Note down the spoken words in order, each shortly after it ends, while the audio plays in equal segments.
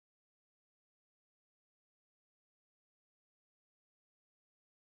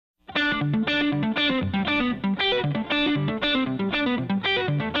In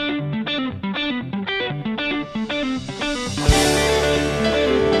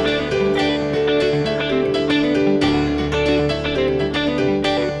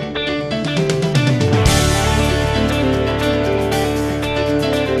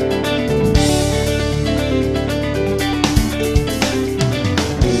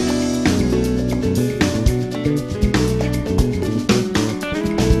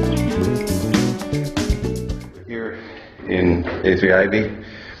Ivy.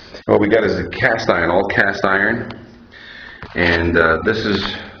 What we got is a cast iron, all cast iron, and this is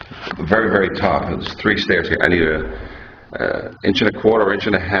very, very top. There's 3 stairs here. I need a inch and a quarter or inch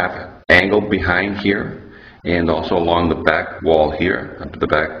and a half angle behind here, and also along the back wall here, up the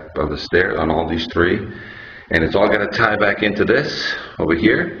back of the stair on all these 3, and it's all going to tie back into this over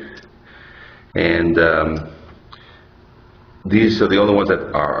here, and these are the only ones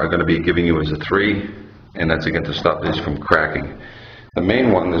that are going to be giving you as a 3. And that's again to stop these from cracking. The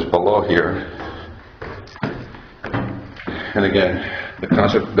main one is below here, and again,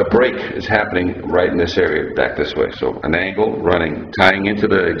 the break is happening right in this area, back this way. So an angle running, tying into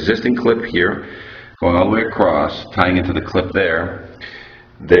the existing clip here, going all the way across, tying into the clip there.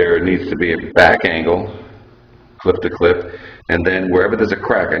 There needs to be a back angle, clip to clip, and then wherever there's a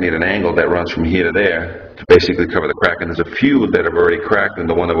crack, I need an angle that runs from here to there to basically cover the crack. And there's a few that have already cracked, and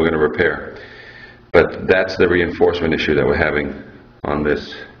the one that we're going to repair. But that's the reinforcement issue that we're having on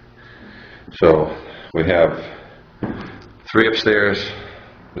this. So we have 3 upstairs.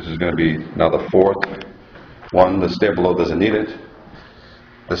 This is going to be now the 4th one. The stair below doesn't need it.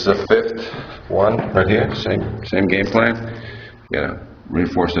 This is a 5th one right here. Same game plan. You gotta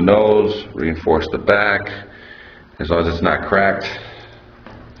reinforce the nose, reinforce the back, as long as it's not cracked.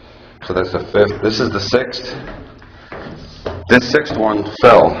 So that's the 5th. This is the 6th. This 6th one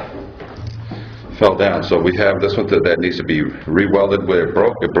fell down, so we have this one that needs to be re-welded where it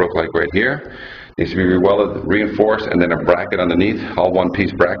broke. It broke like right here. Needs to be re-welded, reinforced, and then a bracket underneath, all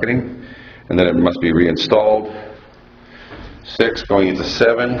one-piece bracketing, and then it must be reinstalled. 6 going into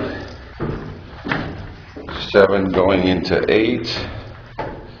 7, 7 going into 8.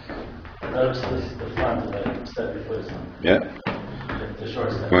 Notice this is the front of that step before this one. Yeah. The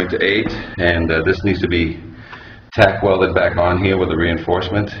short step. Going to 8, and this needs to be tack welded back on here with the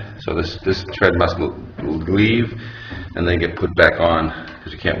reinforcement. So this thread must leave and then get put back on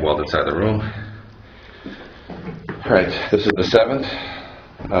because you can't weld inside the room. All right, this is the 7th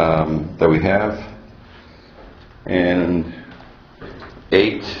that we have, and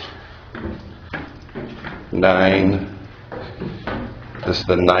 8, 9. This is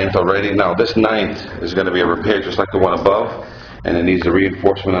the 9th already. Now this 9th is going to be a repair just like the one above, and it needs a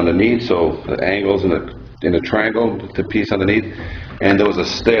reinforcement underneath. So the angles in a triangle, the piece underneath, and there was a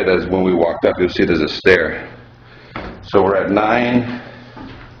stair that when we walked up, you'll see there's a stair. So we're at 9,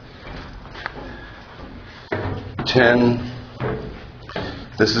 10.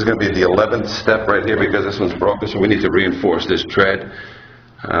 This is going to be the 11th step right here because this one's broken, so we need to reinforce this tread.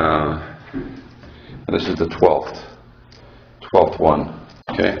 And this is the 12th one.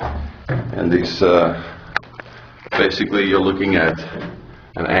 Okay, and these basically you're looking at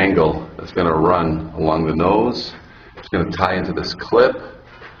an angle that's going to run along the nose. It's going to tie into this clip.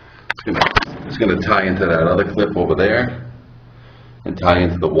 It's going to tie into that other clip over there and tie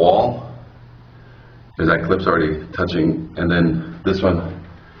into the wall because that clip's already touching. And then this one,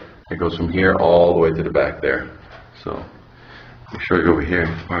 it goes from here all the way to the back there. So I'll show you over here.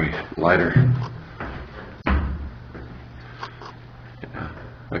 It's probably lighter. Yeah.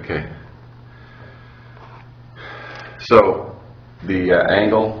 Okay. So the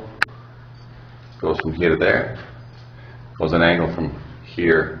angle goes from here to there. Goes an angle from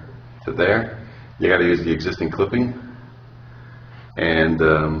here to there. You got to use the existing clipping, and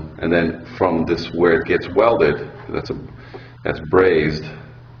then from this where it gets welded, that's brazed.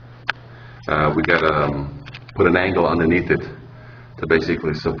 We got to put an angle underneath it to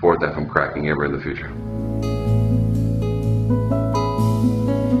basically support that from cracking ever in the future.